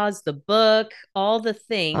Menopause, the book, all the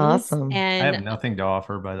things. Awesome. And I have nothing to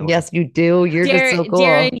offer, by the way. Yes, you do. You're just so cool.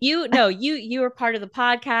 Darren, you are part of the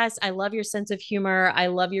podcast. I love your sense of humor. I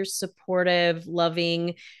love your supportive,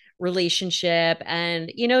 loving relationship,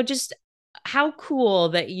 and just how cool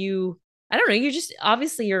that I don't know, you just,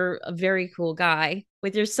 obviously you're a very cool guy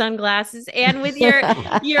with your sunglasses and with your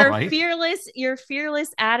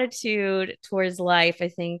fearless attitude towards life. I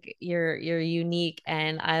think you're unique,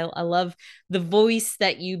 and I love the voice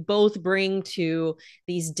that you both bring to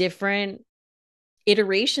these different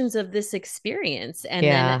iterations of this experience, and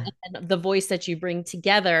then the voice that you bring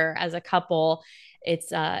together as a couple.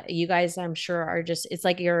 It's you guys, I'm sure, are just, it's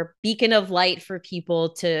like you're a beacon of light for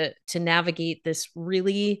people to navigate this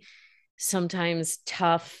really sometimes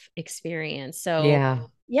tough experience. So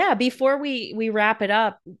before we wrap it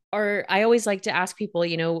up, or I always like to ask people,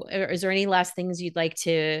 is there any last things you'd like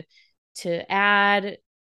to add?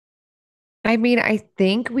 I mean, I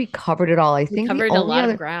think we covered it all. I think we covered a lot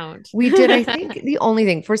of ground. We did. I think the only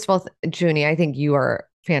thing, first of all, Junie, I think you are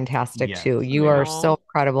fantastic too. You are so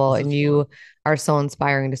incredible, and you are so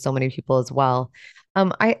inspiring to so many people as well.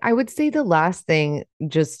 I would say the last thing,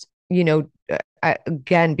 just,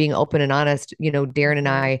 again, being open and honest, Darren and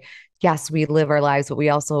I, yes, we live our lives, but we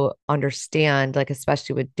also understand, like,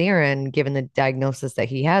 especially with Darren, given the diagnosis that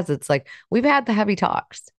he has, it's like, we've had the heavy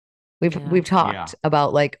talks. We've talked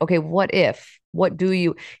about, like, okay, what do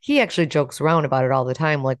you, he actually jokes around about it all the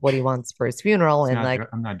time, like what he wants for his funeral. And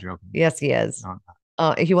I'm not joking. Yes, he is.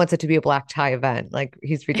 No, he wants it to be a black tie event. Like,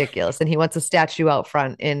 he's ridiculous. And he wants a statue out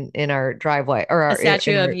front in our driveway, or a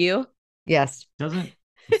statue of you. Yes. Doesn't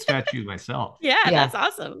statue myself. That's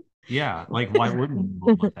awesome. Yeah. Like, why wouldn't you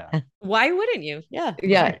want that? Why wouldn't you? Yeah.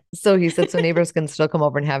 Right. So he said, so neighbors can still come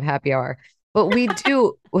over and have happy hour. But we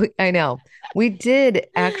do, I know, we did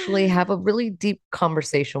actually have a really deep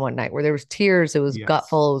conversation one night where there was tears. It was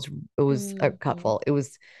gutful. It was gutful. It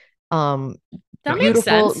was that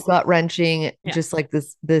beautiful, gut wrenching, just like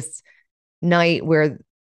this night where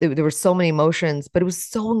there were so many emotions, but it was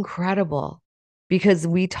so incredible because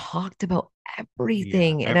we talked about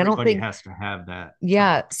everything. And I don't think has to have that.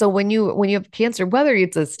 Yeah. So when you have cancer, whether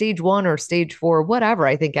it's a stage 1 or stage 4, whatever,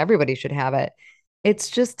 I think everybody should have it.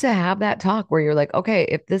 It's just to have that talk where you're like, okay,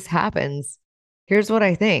 if this happens, here's what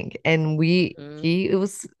I think. And it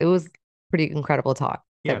was pretty incredible talk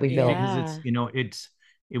that we built. Because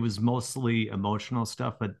it was mostly emotional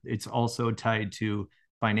stuff, but it's also tied to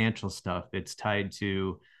financial stuff. It's tied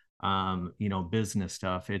to, business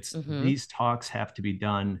stuff. It's these talks have to be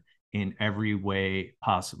done in every way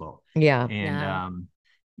possible. Yeah. And,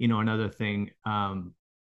 another thing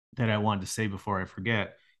that I wanted to say before I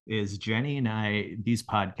forget is Jenny and I, these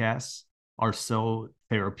podcasts are so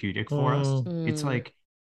therapeutic for us. It's like,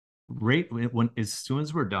 as soon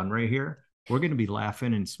as we're done right here, we're going to be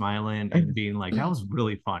laughing and smiling and being like, that was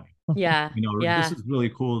really funny. Yeah. This is really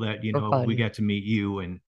cool that, we get to meet you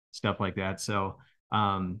and stuff like that. So,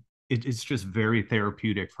 it's just very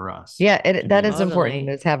therapeutic for us. Yeah, that is important,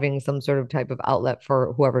 is having some sort of type of outlet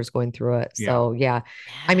for whoever's going through it. So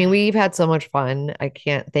I mean, we've had so much fun. I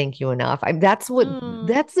can't thank you enough. That's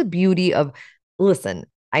the beauty of, listen,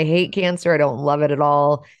 I hate cancer. I don't love it at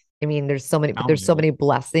all. I mean, there's so many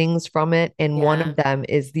blessings from it. And one of them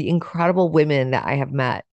is the incredible women that I have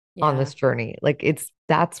met on this journey. Like,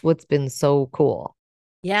 that's what's been so cool.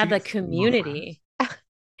 Yeah, the community.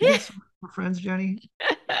 We're friends, Jenny.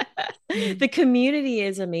 The community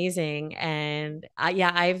is amazing. And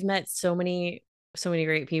I've met so many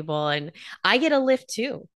great people, and I get a lift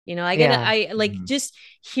too. I like just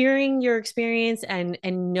hearing your experience and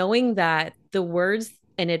knowing that the words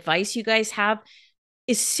and advice you guys have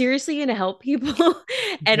is seriously going to help people.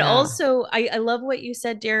 And also, I love what you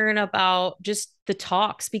said, Darren, about just the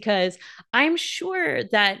talks, because I'm sure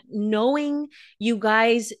that knowing you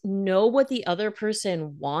guys know what the other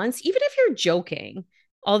person wants, even if you're joking.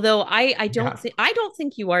 Although I don't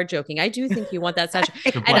think you are joking. I do think you want that session.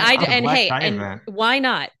 And why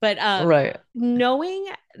not? But knowing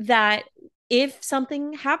that if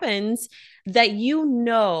something happens, that you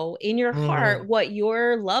know in your heart what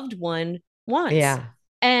your loved one wants. Yeah.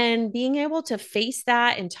 And being able to face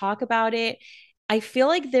that and talk about it, I feel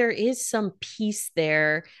like there is some peace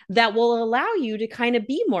there that will allow you to kind of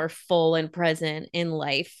be more full and present in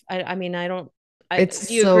life. I mean, it's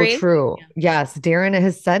do you so agree? true. Yeah. Yes. Darren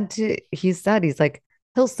has said he's like,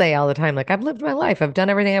 he'll say all the time, like, I've lived my life. I've done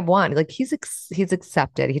everything I've wanted. Like he's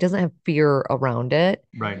accepted. He doesn't have fear around it.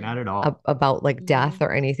 Right. Not at all. About like death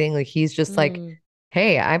or anything. Like he's just like,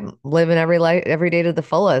 hey, I'm living every day to the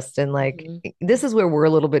fullest. And like, this is where we're a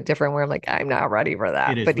little bit different, where I'm like, I'm not ready for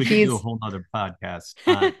that. It is. But we could do a whole nother podcast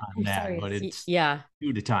on that, but it's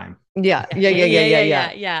due to time. Yeah.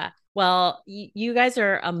 Well, you guys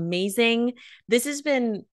are amazing. This has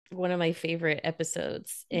been one of my favorite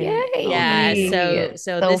episodes. And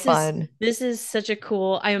so this fun. This is such a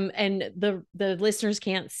cool, and the listeners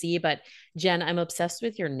can't see, but Jen, I'm obsessed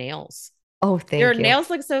with your nails. Oh, thank you. Your nails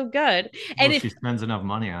look so good. And she spends enough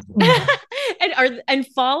money on it. and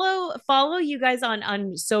follow you guys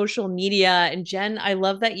on social media. And Jen, I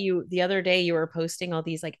love that the other day you were posting all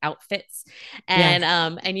these like outfits, and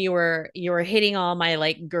and you were hitting all my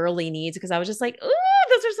like girly needs, because I was just like, ooh,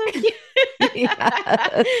 those are so cute.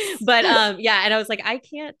 But and I was like, I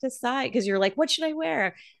can't decide, because you're like, what should I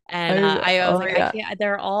wear? And I was like, I can't.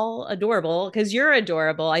 They're all adorable, because you're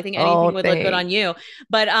adorable. I think anything would look good on you.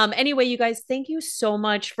 But anyway, you guys, thank you so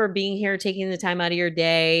much for being here, taking the time out of your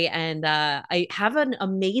day, and I have an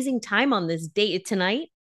amazing time on this date tonight.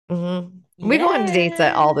 We go on dates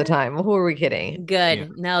all the time. Who are we kidding? Good. Yeah.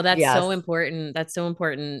 No, that's so important. That's so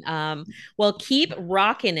important. Well, keep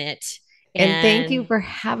rocking it. And thank you for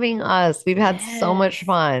having us. We've had so much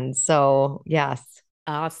fun. So yes.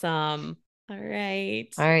 Awesome. All right.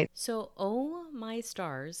 So, oh my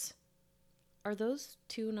stars, are those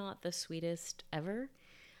two not the sweetest ever?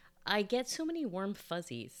 I get so many warm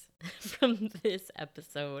fuzzies from this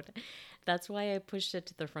episode. That's why I pushed it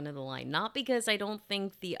to the front of the line. Not because I don't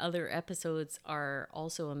think the other episodes are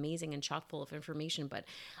also amazing and chock full of information, but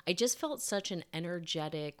I just felt such an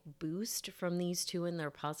energetic boost from these two and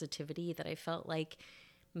their positivity that I felt like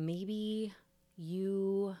maybe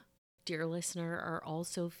you, dear listener, are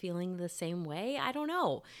also feeling the same way. I don't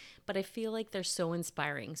know, but I feel like they're so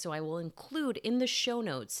inspiring. So I will include in the show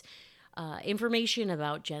notes information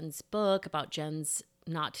about Jen's book, about Jen's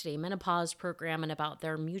Not Today Menopause program, and about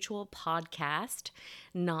their mutual podcast,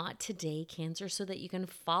 Not Today Cancer, so that you can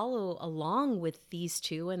follow along with these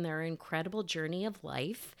two and their incredible journey of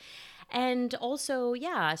life. And also,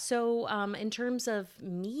 in terms of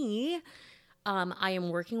me, I am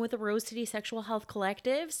working with the Rose City Sexual Health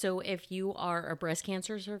Collective. So if you are a breast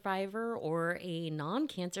cancer survivor or a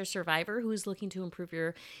non-cancer survivor who's looking to improve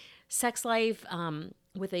your sex life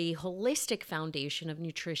with a holistic foundation of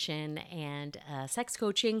nutrition and sex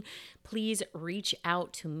coaching, please reach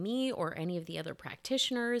out to me or any of the other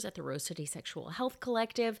practitioners at the Rose City Sexual Health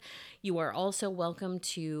Collective. You are also welcome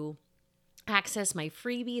to access my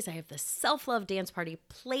freebies. I have the Self-Love Dance Party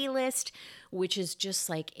playlist, which is just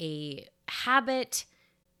like a habit,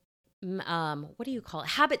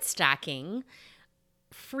 habit stacking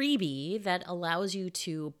freebie that allows you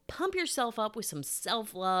to pump yourself up with some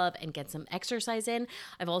self-love and get some exercise in.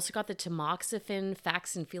 I've also got the tamoxifen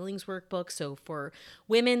facts and feelings workbook. So for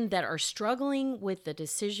women that are struggling with the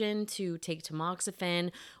decision to take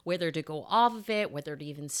tamoxifen, whether to go off of it, whether to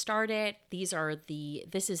even start it,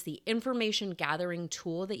 this is the information gathering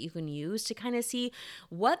tool that you can use to kind of see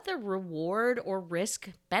what the reward or risk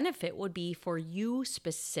benefit would be for you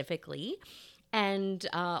specifically. And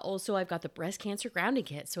also, I've got the breast cancer grounding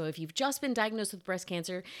kit. So if you've just been diagnosed with breast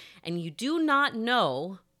cancer and you do not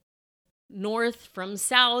know north from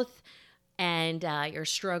south and you're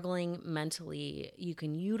struggling mentally, you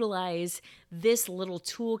can utilize this little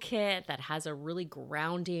toolkit that has a really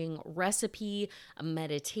grounding recipe, a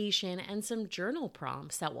meditation, and some journal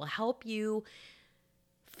prompts that will help you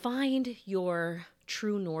find your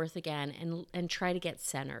true north again and try to get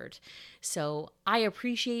centered. So I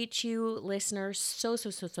appreciate you, listeners, so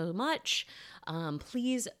much.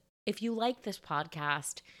 Please, if you like this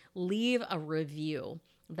podcast, leave a review.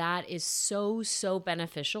 That is so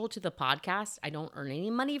beneficial to the podcast. I don't earn any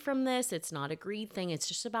money from this. It's not a greed thing. It's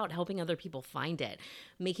just about helping other people find it,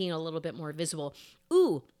 making it a little bit more visible.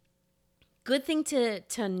 Ooh, good thing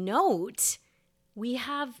to note, we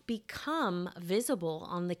have become visible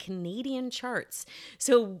on the Canadian charts.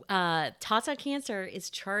 So Tata Cancer is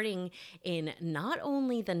charting in not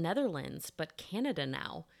only the Netherlands, but Canada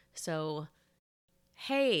now. So,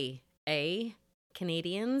 hey,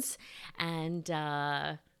 Canadians. And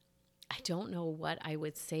I don't know what I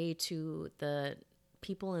would say to the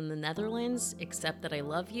people in the Netherlands, except that I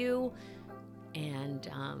love you and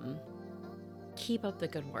keep up the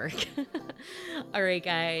good work. All right,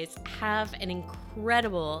 guys, have an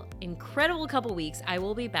incredible couple weeks. I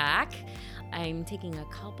will be back. I'm taking a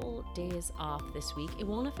couple days off this week. It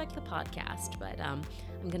won't affect the podcast, but I'm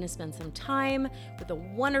going to spend some time with a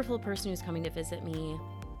wonderful person who's coming to visit me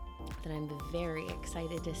that I'm very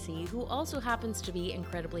excited to see, who also happens to be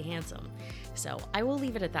incredibly handsome. So I will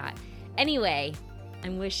leave it at that. Anyway,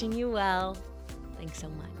 I'm wishing you well. Thanks so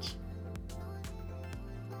much.